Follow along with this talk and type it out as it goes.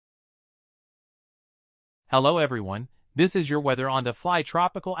Hello everyone, this is your Weather on the Fly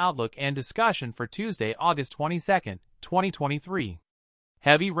tropical outlook and discussion for Tuesday, August 22nd, 2023.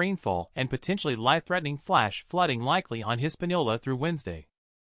 Heavy rainfall and potentially life-threatening flash flooding likely on Hispaniola through Wednesday.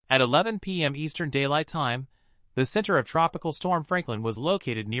 At 11 p.m. Eastern Daylight Time, the center of Tropical Storm Franklin was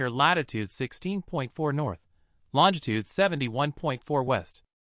located near latitude 16.4 north, longitude 71.4 west.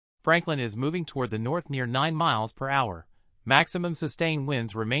 Franklin is moving toward the north near 9 miles per hour. Maximum sustained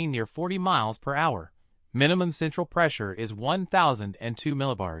winds remain near 40 miles per hour. Minimum central pressure is 1,002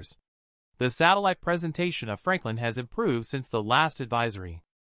 millibars. The satellite presentation of Franklin has improved since the last advisory.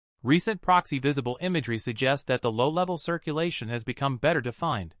 Recent proxy visible imagery suggests that the low-level circulation has become better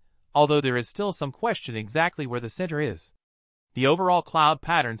defined, although there is still some question exactly where the center is. The overall cloud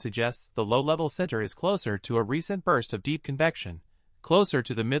pattern suggests the low-level center is closer to a recent burst of deep convection, closer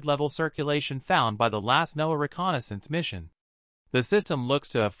to the mid-level circulation found by the last NOAA reconnaissance mission. The system looks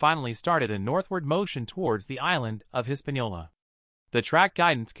to have finally started a northward motion towards the island of Hispaniola. The track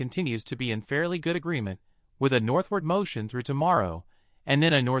guidance continues to be in fairly good agreement, with a northward motion through tomorrow, and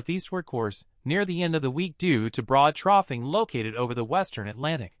then a northeastward course near the end of the week due to broad troughing located over the western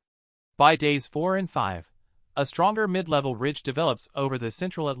Atlantic. By days 4 and 5, a stronger mid-level ridge develops over the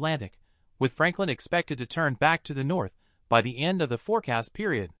central Atlantic, with Franklin expected to turn back to the north by the end of the forecast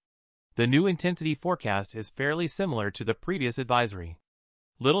period. The new intensity forecast is fairly similar to the previous advisory.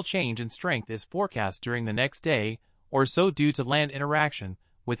 Little change in strength is forecast during the next day or so due to land interaction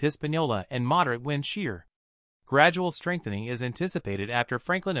with Hispaniola and moderate wind shear. Gradual strengthening is anticipated after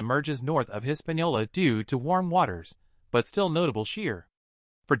Franklin emerges north of Hispaniola due to warm waters, but still notable shear.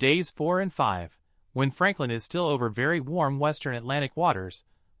 For days 4 and 5, when Franklin is still over very warm western Atlantic waters,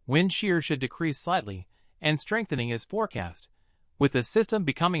 wind shear should decrease slightly, and strengthening is forecast, with the system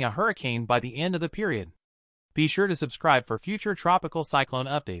becoming a hurricane by the end of the period. Be sure to subscribe for future tropical cyclone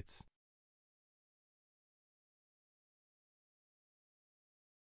updates.